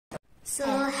So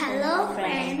hello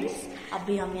friends,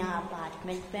 अभी हम यहाँ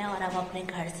अपार्टमेंट में और अब अपने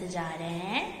घर से जा रहे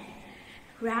हैं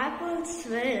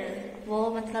रैपल्सविल। वो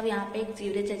मतलब यहाँ पे एक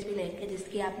सीवरेज एचपी लेक है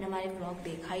जिसकी आपने हमारे ब्लॉग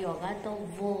देखा ही होगा। तो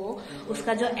वो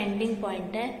उसका जो एंडिंग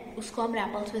पॉइंट है उसको हम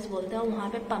रैपल्सविल बोलते हैं। और वहाँ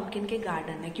पे पंपकिन के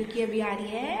गार्डन है क्योंकि अभी आ रही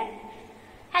है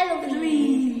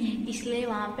हैलोवीन, इसलिए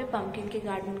वहाँ पे पंपकिन के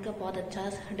गार्डन का बहुत अच्छा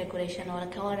डेकोरेशन हो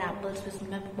रखा है। और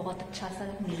रैपल्सविल में बहुत अच्छा सा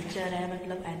नेचर है,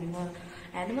 मतलब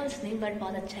एनिमल्स नहीं बट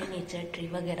बहुत अच्छा ही नेचर, ट्री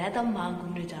वगैरह है। तो हम वहाँ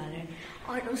घूमने जा रहे हैं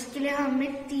और उसके लिए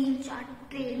हमें 3-4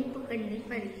 ट्रेन पकड़नी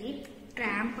पड़ेगी,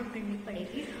 ट्रैम पकड़नी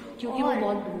पड़ेगी क्योंकि वो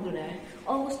बहुत दूर है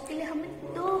और उसके लिए हमें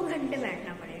 2 घंटे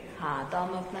बैठना पड़ेगा। हाँ, तो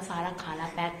हम अपना सारा खाना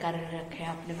पैक कर रखे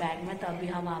हैं अपने बैग में। तो अभी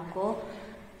हम आपको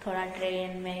थोड़ा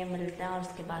ट्रेन में मिलते हैं और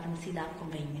उसके बाद हम सीधा आपको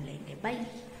वहीं मिलेंगे। Bye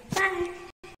bye.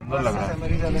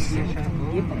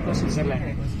 ये पक्का स्विट्जरलैंड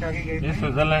है, ये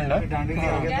स्विट्जरलैंड है।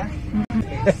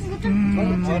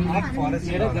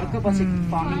 मेरा घर के पास एक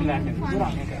फार्मिंग लैंड है, उधर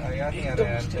आने का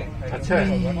अच्छा है।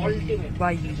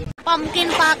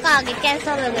 पंपकिन पार्क आगे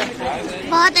कैसा लग रहा है?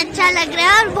 बहुत अच्छा लग रहा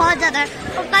है और बहुत ज्यादा।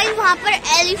 और कहीं वहाँ पर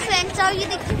एलिफेंट्स और ये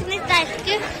देखिए कितने टाइप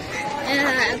के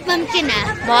पंपकिन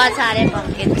है, बहुत सारे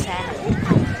पंपकिन हैं।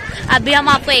 अभी हम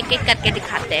आपको एक एक करके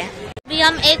दिखाते हैं। अभी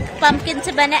हम एक पंपकिन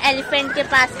से बने एलिफेंट के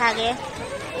पास आ गए। ये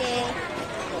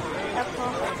देखो,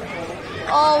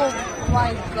 ओह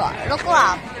माय गॉड, रुको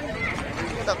आप,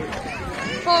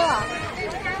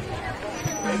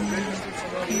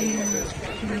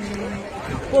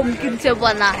 पंपकिन से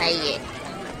बना है ये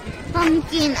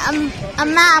पंपकिन। अब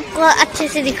मैं आपको अच्छे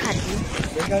से दिखाती हूँ।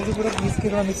 पूरा पीस के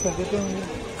बाद मिक्स कर देते हैं,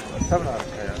 अच्छा बना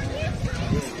रखा है।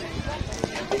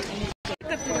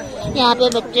 यहाँ पे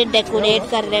बच्चे डेकोरेट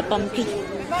कर रहे हैं पंपकिन।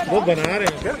 वो बना रहे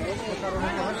हैं क्या?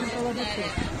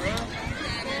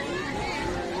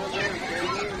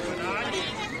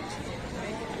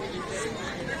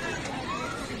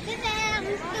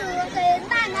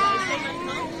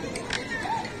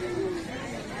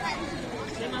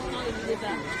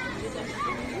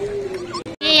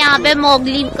 ये यहाँ पे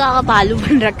मोगली का भालू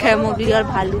बन रखा है। मोगली और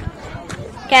भालू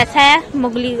कैसा है?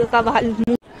 मोगली का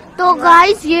भालू। तो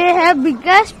गाइस, ये है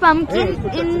biggest pumpkin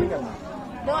in,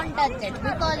 don't touch it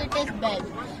because it is big.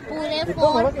 पूरे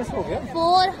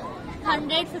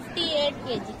 458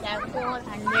 केजी का,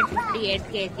 458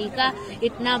 केजी का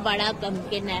इतना बड़ा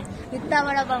पंपकिन है। इतना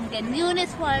बड़ा पंपकिन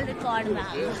गिनीज वर्ल्ड रिकॉर्ड में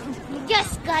आ गया।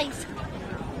 यस गाइस,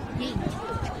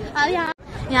 अब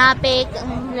यहाँ पे एक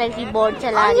लड़की बोर्ड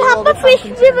चला रही है। यहाँ पे फिश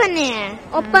भी बने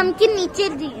हैं और पंपकिन नीचे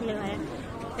दिए हैं,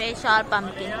 फिश और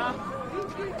पंपकिन।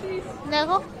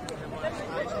 देखो,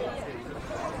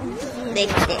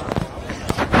 देखते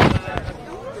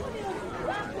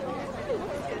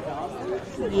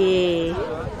ये,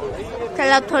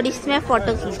 चलो थोड़ी इसमें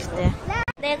फोटो खींचते हैं।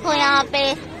 देखो यहाँ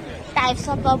पे टाइप्स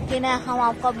ऑफ पंपकिन है। हम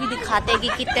आपको अभी दिखाते हैं कि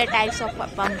कितने टाइप्स ऑफ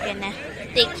पंपकिन है।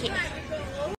 देखिए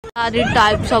सारे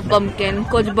टाइप्स ऑफ पंपकिन,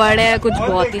 कुछ बड़े हैं कुछ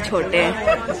बहुत ही छोटे हैं।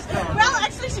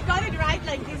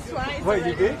 What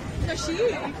you did? No, she. I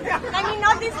mean,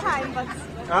 not this time, but.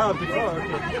 Ah, before.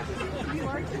 Okay.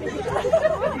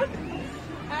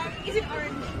 Is it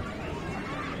orange?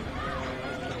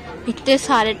 इतने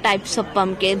सारे टाइप्स ऑफ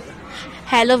पंपकिन,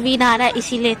 हैलोवीन आ रहा है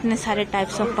इसीलिए इतने सारे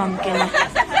टाइप्स ऑफ पंपकिन है।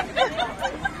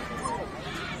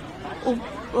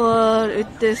 ऊपर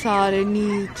इतने सारे,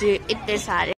 नीचे इतने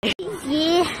सारे।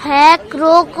 ये है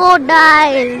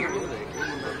क्रोकोडाइल,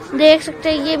 देख सकते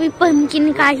हैं। ये भी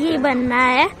पंपकिन का ही बनना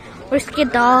है और इसके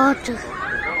दांत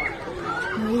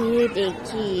ये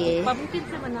देखिए, पंपकिन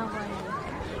से बना हुआ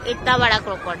है। इतना बड़ा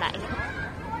क्रोकोडाइल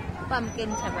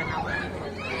पंपकिन से बना हुआ है।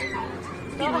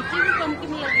 नीचे भी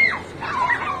पंपकिन लगी है।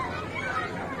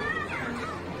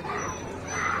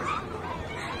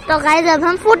 तो गाइस, अब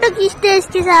हम फोटो खींचते हैं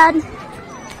इसके साथ।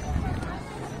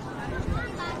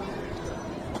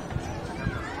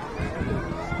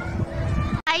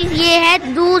 ये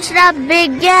है दूसरा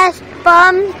बिगेस्ट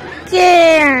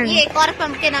पंपकिन। ये एक और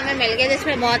पंपकिन हमें मिल गया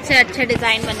जिसमें बहुत से अच्छे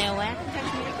डिजाइन बने हुए हैं।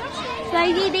 तो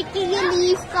ये देखिए, ये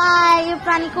लीफ का है, ये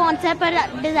पता नहीं कौन सा है पर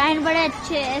डिजाइन बड़े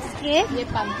अच्छे हैं इसके। ये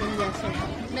पंपकिन जैसे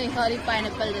नहीं, सॉरी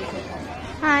पाइनएप्पल जैसे।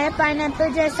 हाँ, ये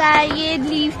पाइनएप्पल जैसा है, ये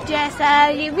लीफ जैसा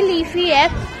है, ये भी लीफ ही है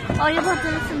और ये बहुत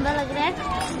सुंदर लग रहा है।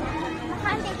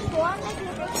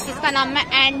 इसका नाम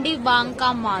है एंडी बांग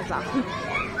का माजा।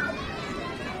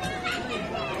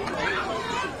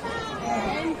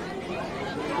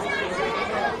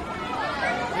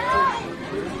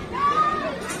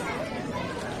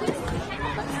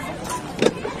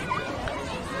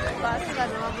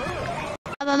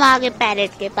 अब हम आगे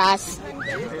पैरेट के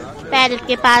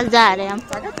पास जा रहे हैं हम।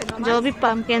 जो भी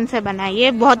पंपकिन से बना है,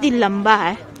 ये बहुत ही लंबा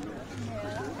है।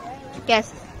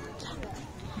 कैसे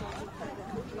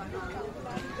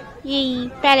यही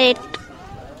पैरेट।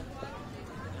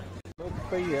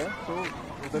 सही है तो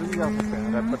उधर भी जा सकते हैं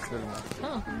रैपर्सविल में।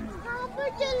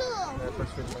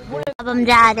 अब हम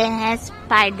जा रहे हैं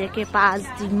स्पाइडर के पास,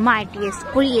 the mightiest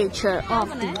creature of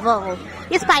the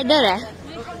world. ये स्पाइडर है,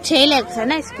 6 लेग्स है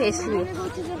ना इसके,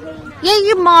 इसलिए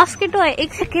ये मॉस्किटो है।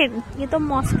 एक सेकेंड, ये तो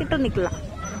मॉस्किटो निकला।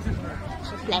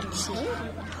 Let's see.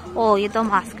 ओ ये तो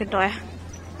मॉस्किटो है।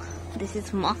 दिस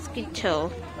इज मॉस्किटो,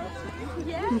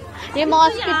 ये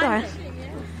मॉस्किटो है।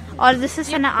 और this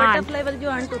is an aunt. Level जो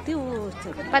आंट होती है वो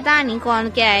पता नहीं कौन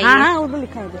क्या है ये। हाँ वो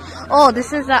लिखा है। ओ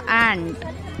दिस इज अ एंट।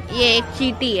 ये एक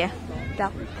चींटी है।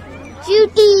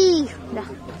 चींटी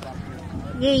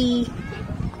यही।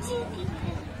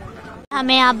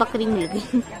 हमें यहाँ बकरी मिल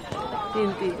गई।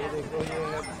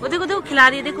 वो देखो देखो खिला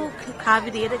रही है, देखो खा भी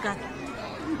रही है।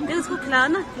 देखो उसको खिला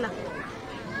ना, खिला।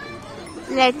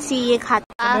 लेट्स सी, ये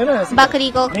खाता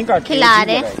बकरी को खिला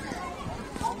रहे।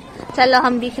 चलो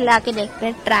हम भी खिला के देखते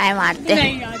हैं, ट्राई मारते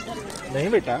हैं। नहीं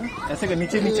बेटा, ऐसे कर,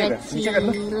 नीचे नीचे कर, नीचे कर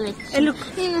लो। लुक,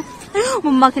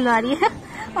 मम्मा खिला रही है,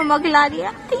 मम्मा खिला रही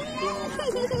है।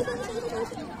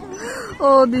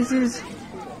 ओह दिस इज,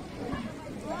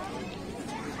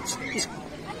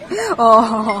 ओह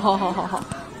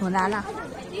होना ना।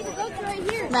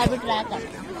 मैं भी ट्राई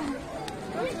करता हूँ।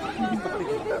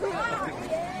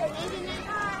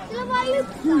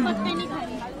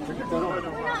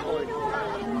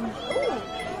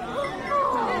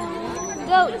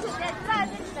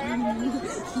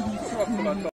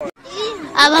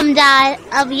 अब हम जाए,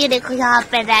 अब ये देखो यहाँ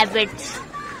पे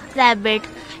रैबिट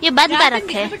ये बंद कर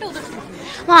रखे हैं,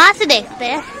 वहां से देखते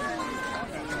हैं।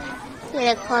 ये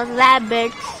देखो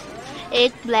रैबिट,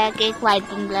 एक ब्लैक एक व्हाइट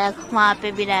एंड ब्लैक, वहाँ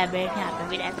पे भी रैबिट, यहाँ पे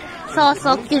भी रैबिट,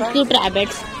 100 क्यूट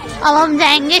रैबिट्स। अब हम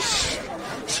जाएंगे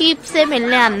शीप से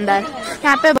मिलने अंदर।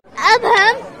 यहाँ पे अब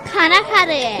हम खाना खा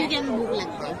रहे हैं क्योंकि हमें भूख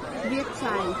लगती है।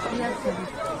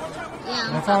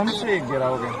 हमसे एक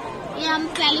गिराओगे। ये हम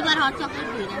पहली बार हॉट चॉकलेट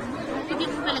पी रहे हैं क्योंकि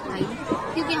पहले खाई,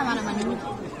 क्योंकि हमारा मन नहीं।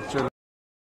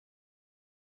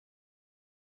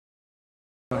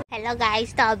 हेलो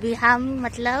गाइस, तो अभी हम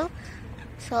मतलब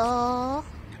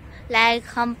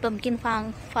हम पम्पकिन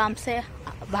फार्म से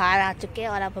बाहर आ चुके हैं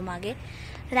और अब हम आगे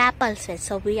रैपल्सविल।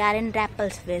 So we are in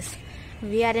रैपल्सविल,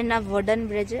 we are in a wooden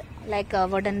bridge, like a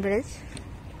wooden bridge,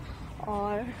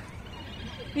 और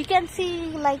we can see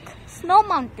like snow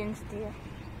mountains there.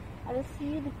 I will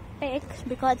see the text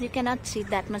because you cannot see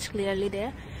that much clearly there.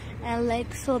 And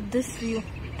like so this view,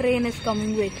 train is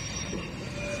coming with.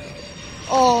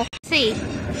 Oh, see,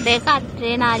 देखा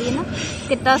train आ रही है ना,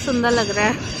 कितना सुंदर लग रहा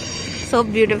है। So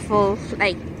beautiful,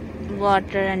 like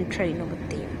water and train over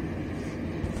there.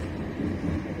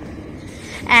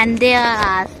 And there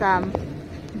are some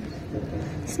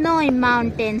snowy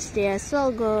mountains there. So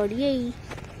good, yay!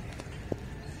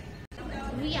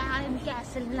 We are in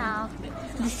castle now.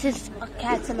 This is a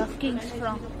castle of kings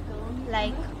from,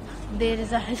 like, there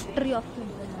is a history of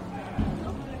kings.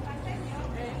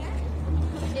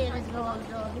 There is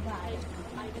also a divide.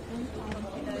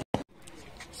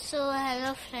 So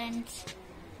hello friends,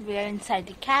 we are inside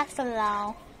the castle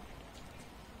now.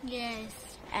 Yes.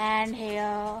 And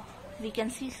here we can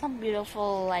see some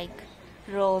beautiful like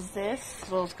rose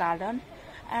garden,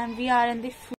 and we are in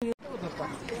the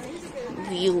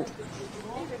view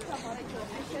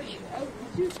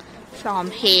from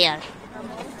here,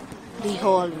 the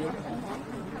whole view.